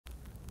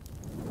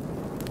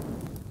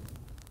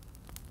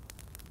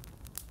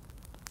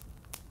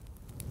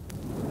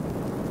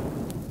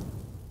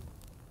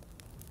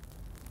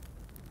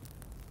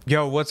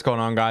Yo, what's going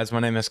on, guys?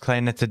 My name is Klay,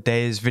 and in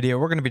today's video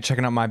we're going to be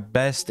checking out my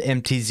best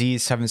MTZ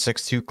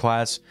 762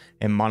 class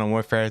in Modern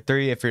Warfare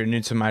 3. If you're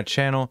new to my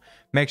channel,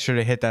 make sure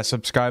to hit that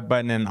subscribe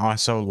button and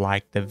also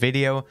like the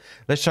video.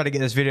 Let's try to get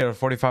this video to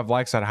 45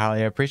 likes. I'd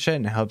highly appreciate it,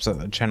 and it helps out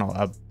the channel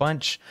a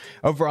bunch.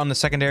 Over on the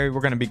secondary,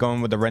 we're going to be going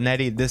with the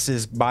Renetti. This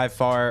is by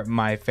far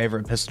my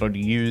favorite pistol to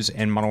use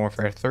in Modern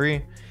Warfare 3.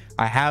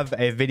 I have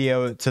a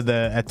video to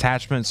the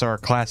attachments or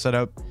class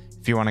setup.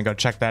 If you want to go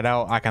check that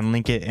out, I can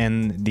link it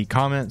in the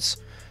comments.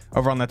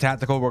 Over on the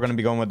tactical, we're going to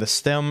be going with the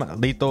stem,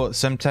 lethal,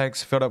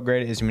 Semtex, field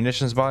upgrade is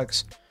munitions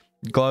box,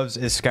 gloves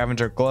is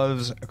scavenger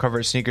gloves,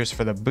 covered sneakers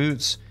for the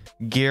boots,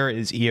 gear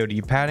is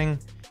EOD padding,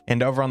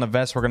 and over on the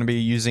vest, we're going to be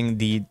using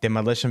the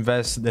demolition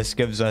vest. This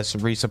gives us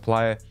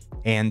resupply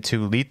and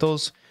 2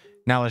 lethals.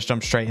 Now let's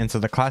jump straight into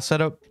the class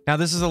setup. Now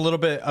this is a little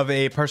bit of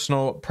a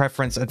personal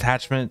preference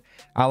attachment.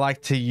 I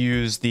like to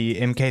use the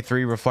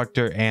MK3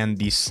 reflector and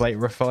the slate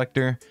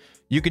reflector.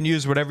 You can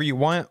use whatever you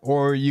want,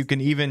 or you can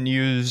even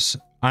use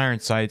iron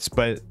sights,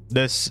 but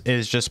this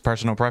is just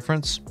personal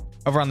preference.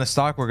 Over on the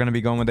stock, we're going to be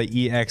going with the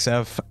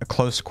EXF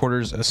close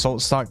quarters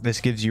assault stock.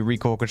 This gives you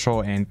recoil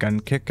control and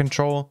gun kick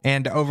control.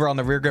 And over on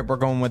the rear grip, we're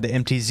going with the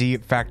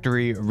MTZ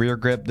factory rear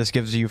grip. This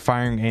gives you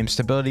firing aim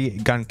stability,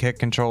 gun kick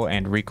control,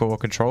 and recoil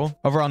control.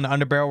 Over on the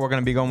underbarrel, we're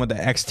going to be going with the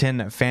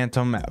X10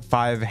 Phantom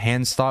 5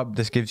 hand stop.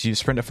 This gives you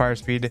sprint to fire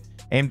speed,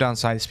 aim down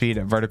sight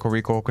speed, vertical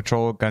recoil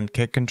control, gun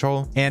kick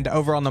control. And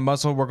over on the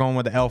muzzle, we're going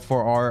with the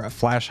L4R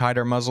flash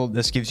hider muzzle.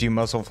 This gives you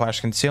muzzle flash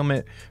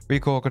concealment,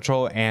 recoil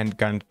control, and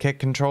gun kick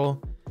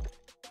control.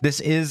 This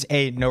is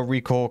a no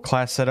recoil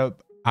class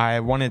setup.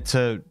 I wanted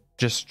to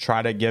just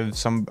try to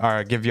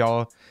give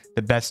y'all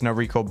the best no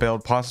recoil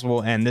build possible,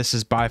 and this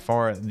is by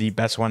far the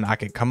best one I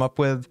could come up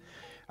with.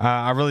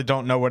 I really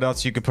don't know what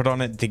else you could put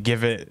on it to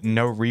give it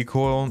no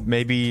recoil.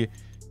 Maybe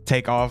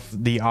take off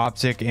the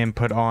optic and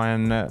put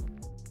on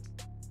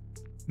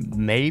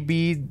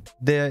maybe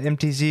the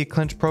MTZ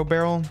Clinch Pro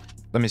barrel.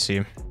 Let me see.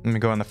 Let me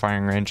go in the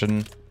firing range,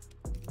 and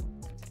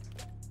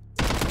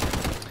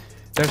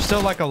there's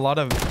still like a lot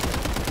of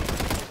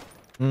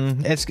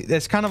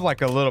it's kind of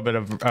like a little bit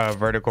of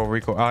vertical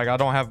recoil. Like, I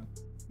don't have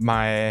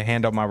my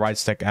hand on my right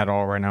stick at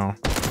all right now,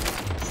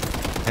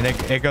 and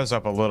it goes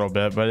up a little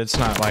bit, but it's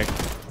not like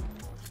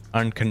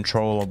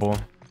uncontrollable.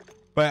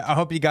 But I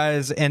hope you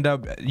guys end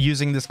up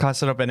using this class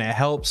setup and it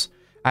helps.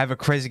 I have a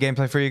crazy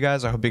gameplay for you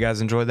guys. I hope you guys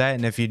enjoy that,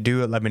 and if you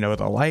do, let me know with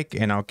a like,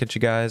 and I'll catch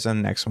you guys on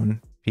the next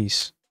one.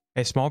 Peace.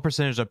 A small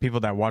percentage of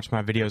people that watch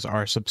my videos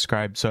are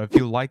subscribed, so if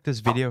you like this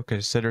video,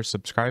 consider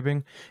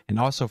subscribing, and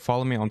also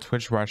follow me on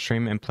Twitch where I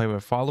stream and play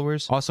with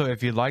followers. Also,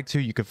 if you'd like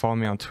to, you can follow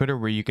me on Twitter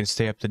where you can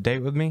stay up to date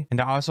with me,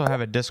 and I also have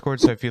a Discord,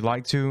 so if you'd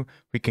like to,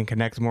 we can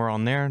connect more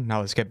on there.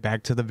 Now let's get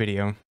back to the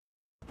video.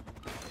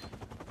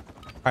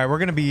 Alright, we're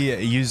going to be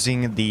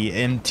using the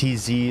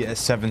MTZ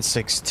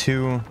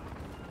 762.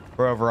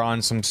 We're over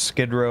on some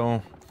Skid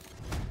Row.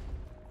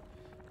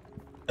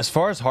 As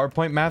far as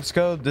hardpoint maps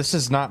go, this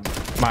is not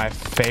my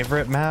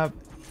favorite map.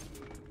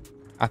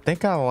 I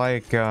think I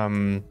like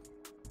I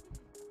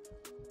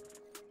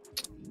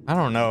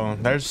don't know,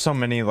 there's so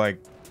many like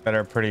that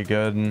are pretty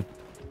good. Well,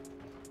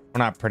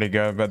 not pretty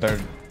good, but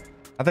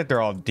I think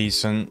they're all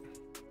decent.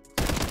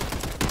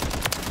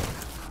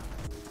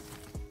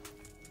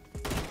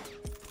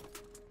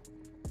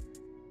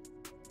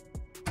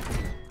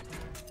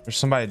 There's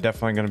somebody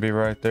definitely gonna be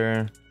right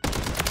there.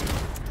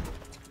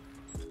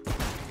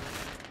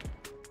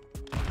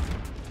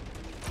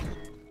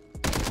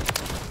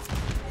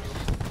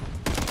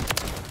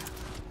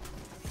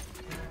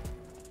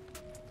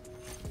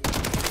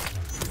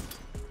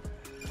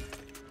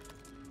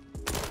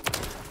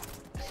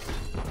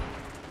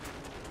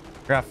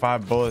 I got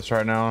 5 bullets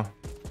right now.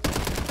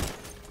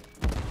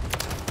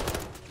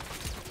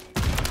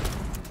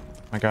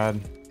 My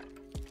God.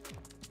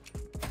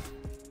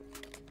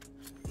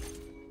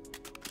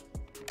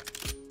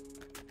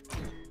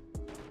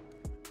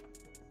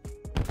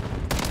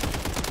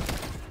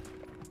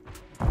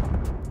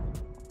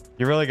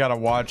 You really gotta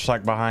watch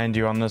like behind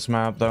you on this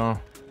map though.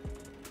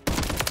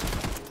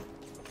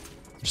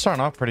 We're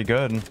starting off pretty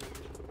good.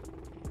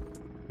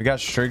 We got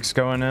streaks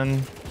going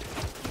in.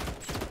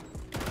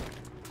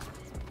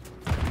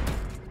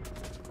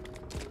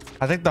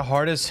 I think the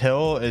hardest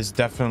hill is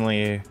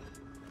definitely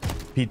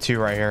P2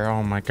 right here.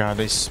 Oh my God,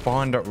 they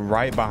spawned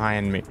right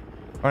behind me.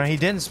 Oh, he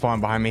didn't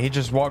spawn behind me. He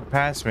just walked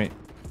past me.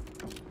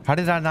 How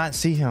did I not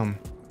see him?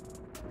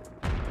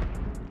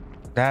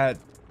 That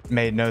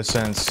made no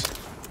sense.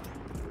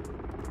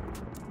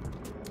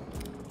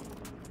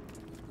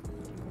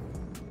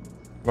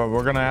 But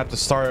we're gonna have to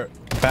start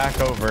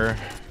back over.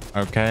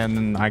 Okay, and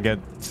then I get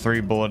 3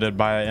 bulleted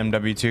by an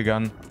MW3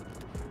 gun.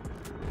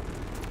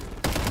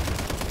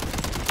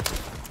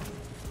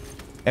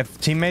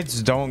 If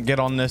teammates don't get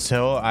on this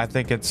hill, I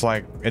think it's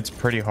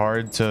pretty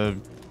hard to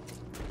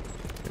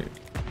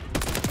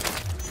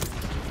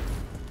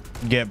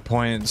get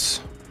points.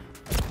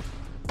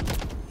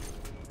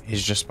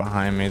 He's just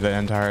behind me the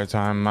entire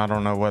time. I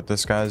don't know what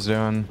this guy's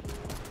doing.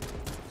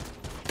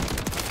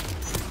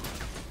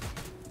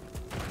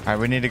 All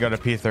right, we need to go to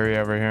P3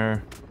 over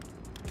here.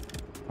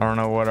 I don't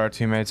know what our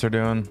teammates are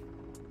doing.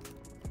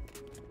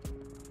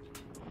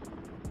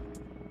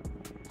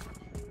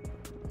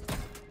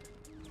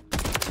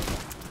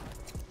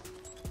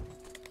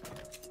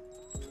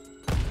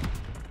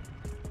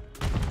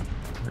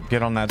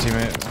 Get on that,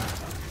 teammate.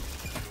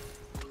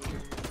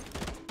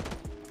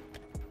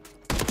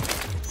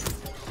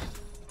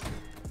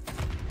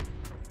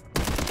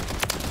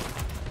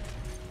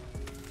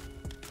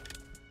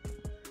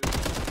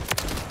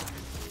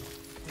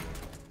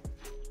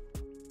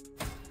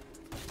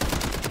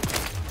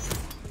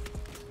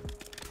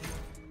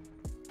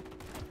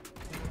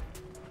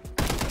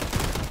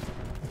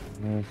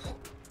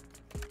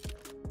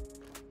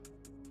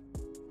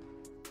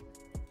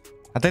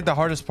 I think the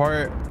hardest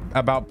part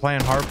about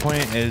playing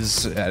hardpoint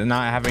is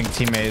not having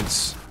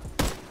teammates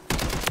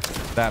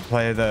that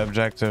play the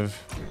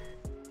objective.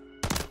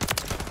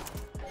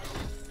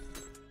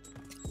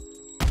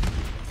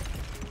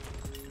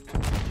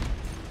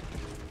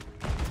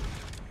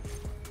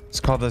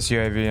 Let's call this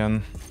UAV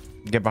in.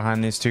 Get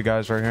behind these two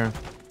guys right here.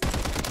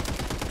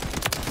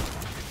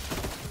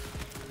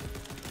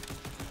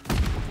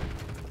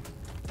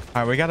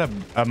 All right, we got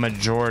a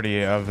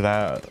majority of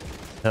that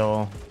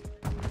hill.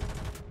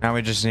 Now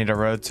we just need to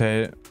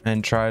rotate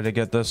and try to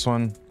get this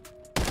one.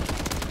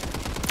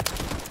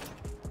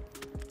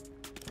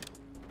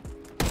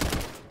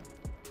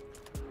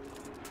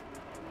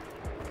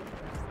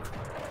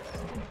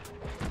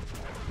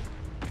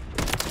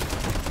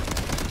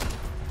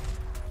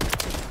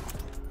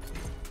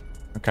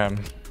 Okay.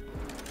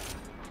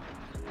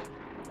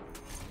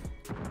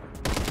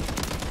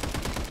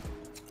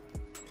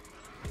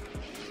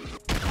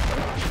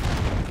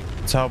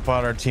 Let's help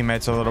out our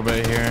teammates a little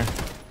bit here.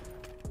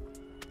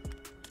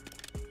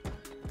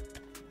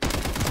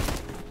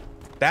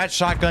 That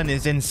shotgun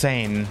is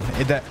insane.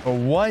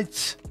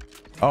 What?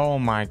 Oh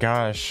my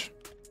gosh.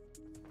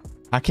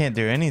 I can't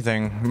do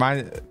anything.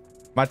 My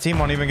team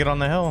won't even get on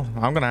the hill.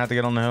 I'm gonna have to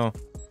get on the hill.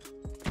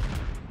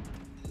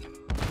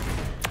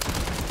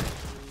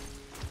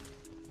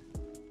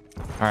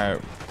 All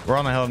right, we're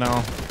on the hill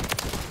now.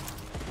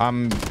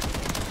 I'm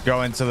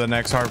going to the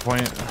next hard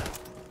point.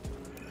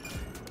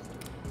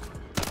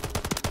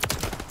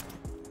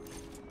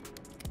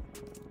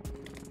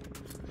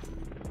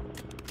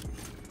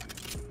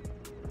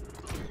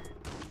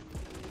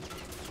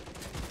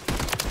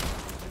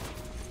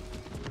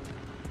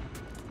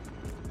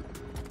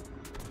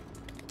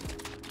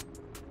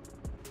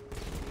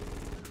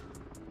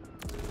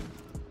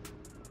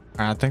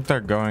 I think they're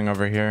going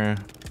over here.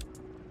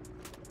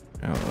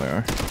 Oh,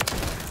 there.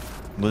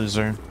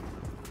 Loser.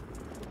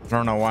 I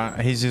don't know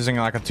why. He's using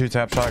like a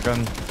 2-tap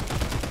shotgun.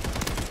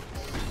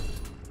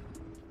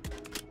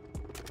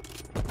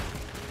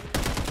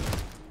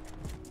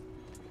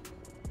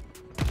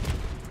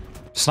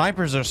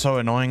 Snipers are so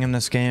annoying in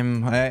this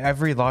game.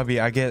 Every lobby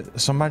I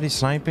get somebody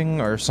sniping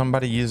or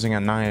somebody using a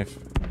knife.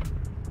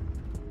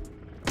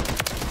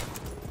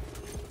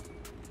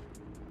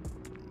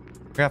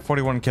 We got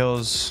 41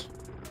 kills.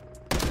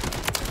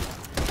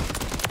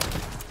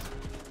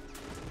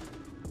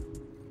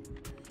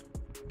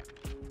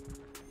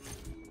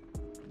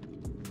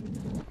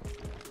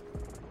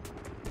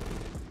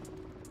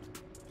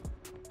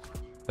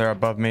 They're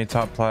above me,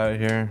 top plat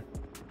here.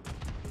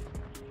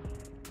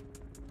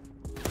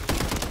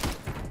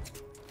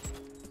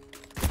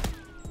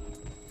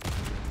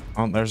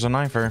 Oh, there's a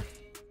knifer.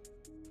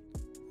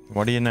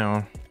 What do you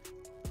know?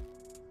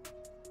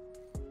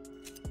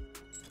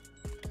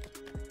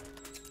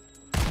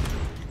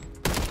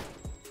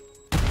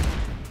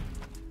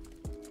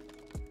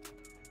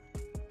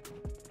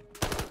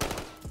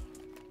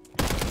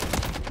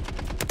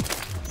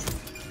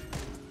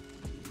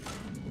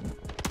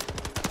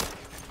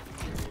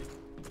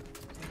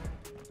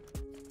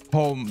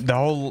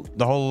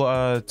 The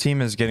whole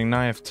team is getting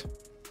knifed.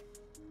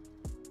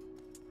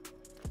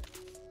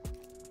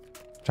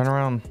 Turn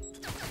around.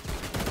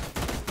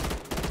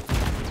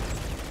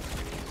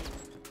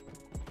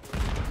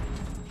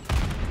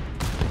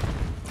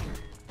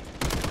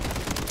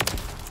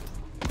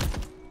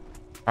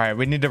 All right,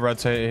 we need to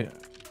rotate.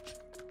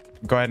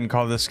 Go ahead and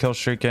call this kill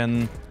streak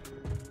in.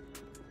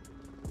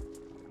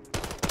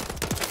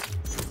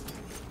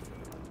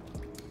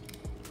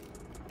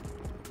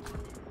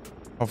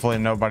 Hopefully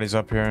nobody's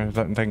up here.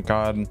 Thank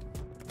God.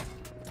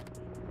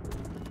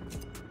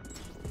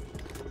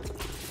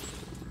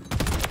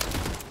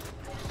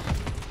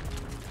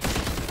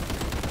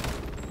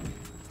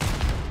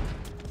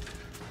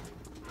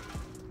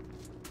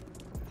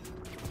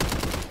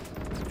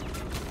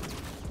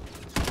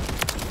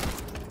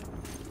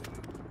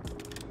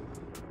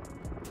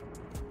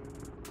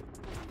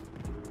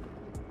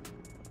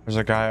 There's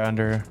a guy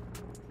under.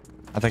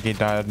 I think he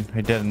died.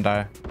 He didn't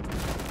die.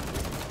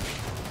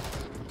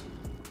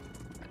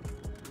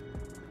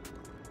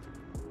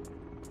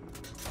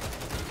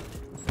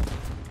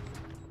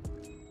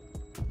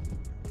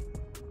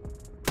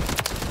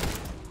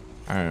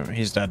 All right,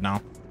 he's dead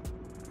now.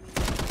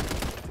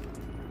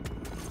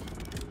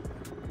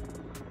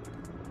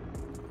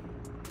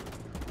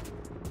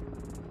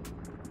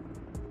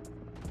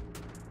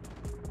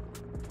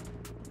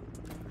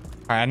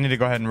 All right, I need to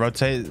go ahead and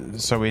rotate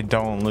so we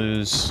don't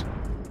lose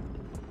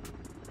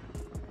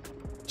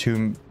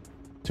too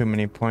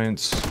many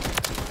points.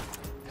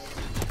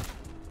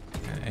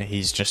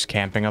 He's just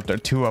camping up there.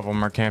 2 of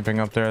them are camping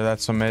up there.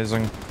 That's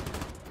amazing.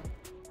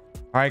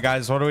 All right,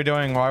 guys, what are we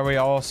doing? Why are we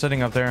all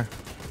sitting up there?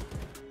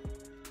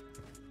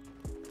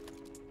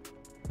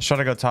 Should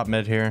I go top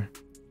mid here?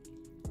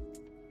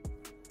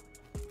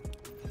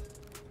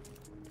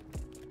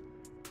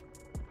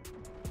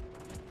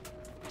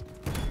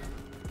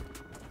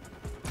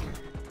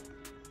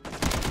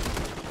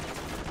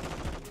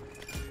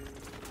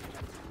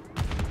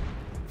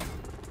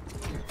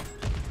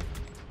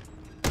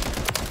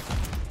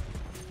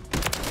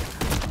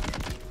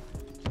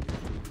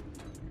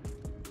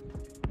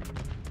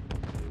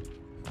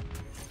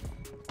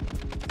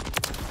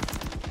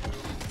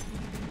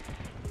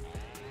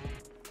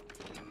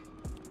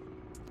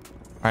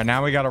 All right,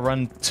 now we got to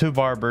run to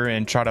Barber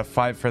and try to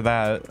fight for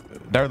that.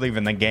 They're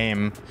leaving the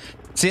game.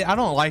 See, I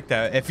don't like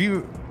that. If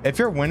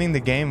you're winning the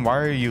game, why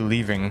are you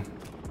leaving?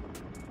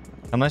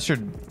 Unless you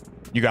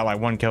got like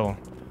 1 kill.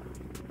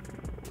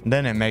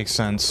 Then it makes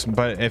sense.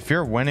 But if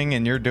you're winning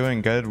and you're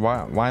doing good,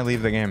 why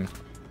leave the game?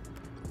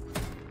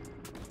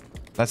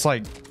 That's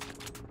like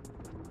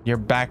you're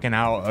backing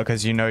out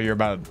because you know you're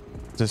about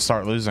to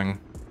start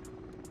losing.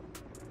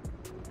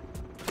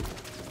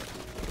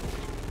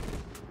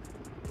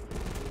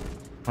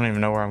 I don't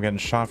even know where I'm getting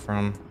shot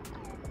from.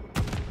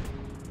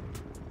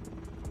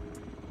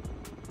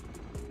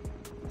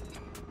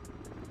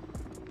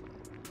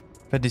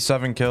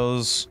 $57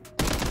 kills.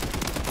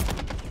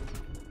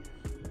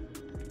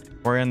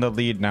 We're in the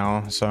lead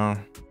now, so.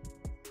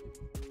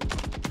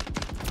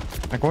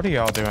 Like, what are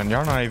y'all doing?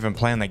 Y'all not even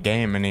playing the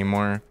game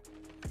anymore.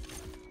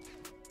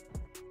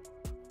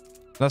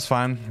 That's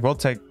fine. We'll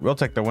take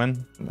the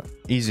win.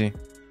 Easy.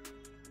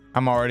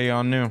 I'm already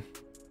on new.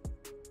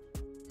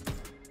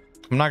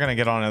 I'm not gonna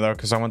get on it though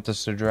because I want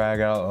this to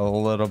drag out a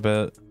little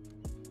bit.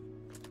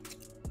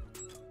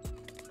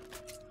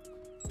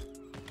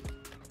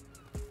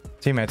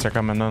 Teammates are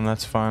coming in,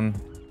 that's fun.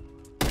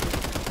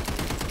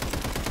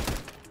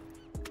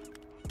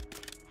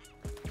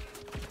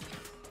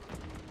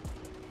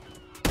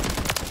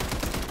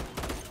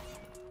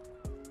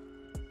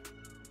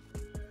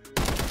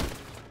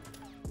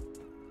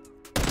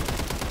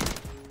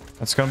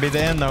 That's gonna be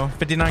the end though.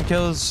 59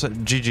 kills,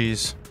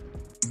 GG's.